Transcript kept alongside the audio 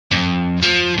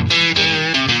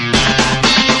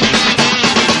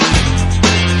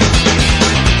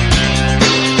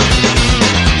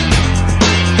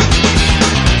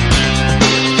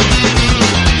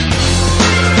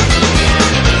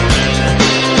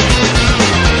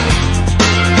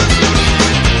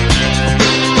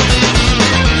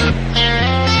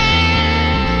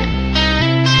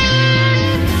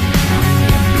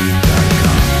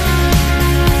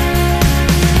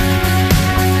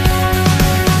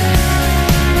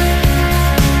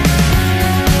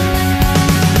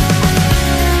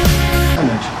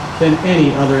than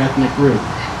any other ethnic group.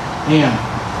 And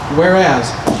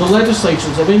whereas the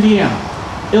legislatures of Indiana,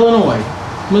 Illinois,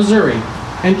 Missouri,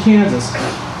 and Kansas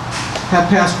have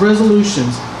passed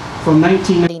resolutions from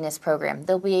 1990. This program,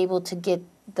 they'll be able to get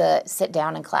the sit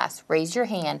down in class, raise your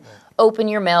hand, open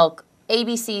your milk,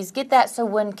 ABCs, get that so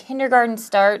when kindergarten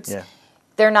starts,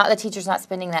 the teacher's not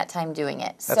spending that time doing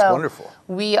it. That's wonderful.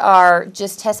 We are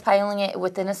just test piloting it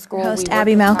within a school. Host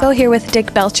Abby Malco here with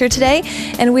Dick Belcher today,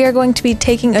 and we are going to be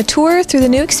taking a tour through the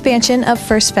new expansion of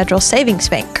First Federal Savings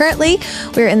Bank. Currently,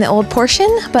 we're in the old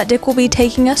portion, but Dick will be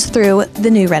taking us through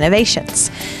the new renovations.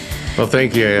 Well,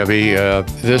 thank you, Abby.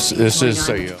 This is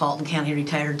Fulton County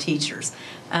retired teachers.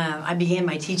 I began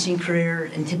my teaching career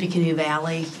in Tippecanoe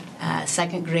Valley.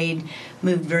 Second grade,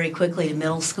 moved very quickly to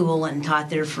middle school and taught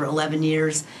there for 11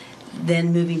 years.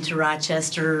 Then moving to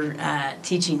Rochester,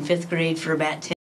 teaching fifth grade for about 10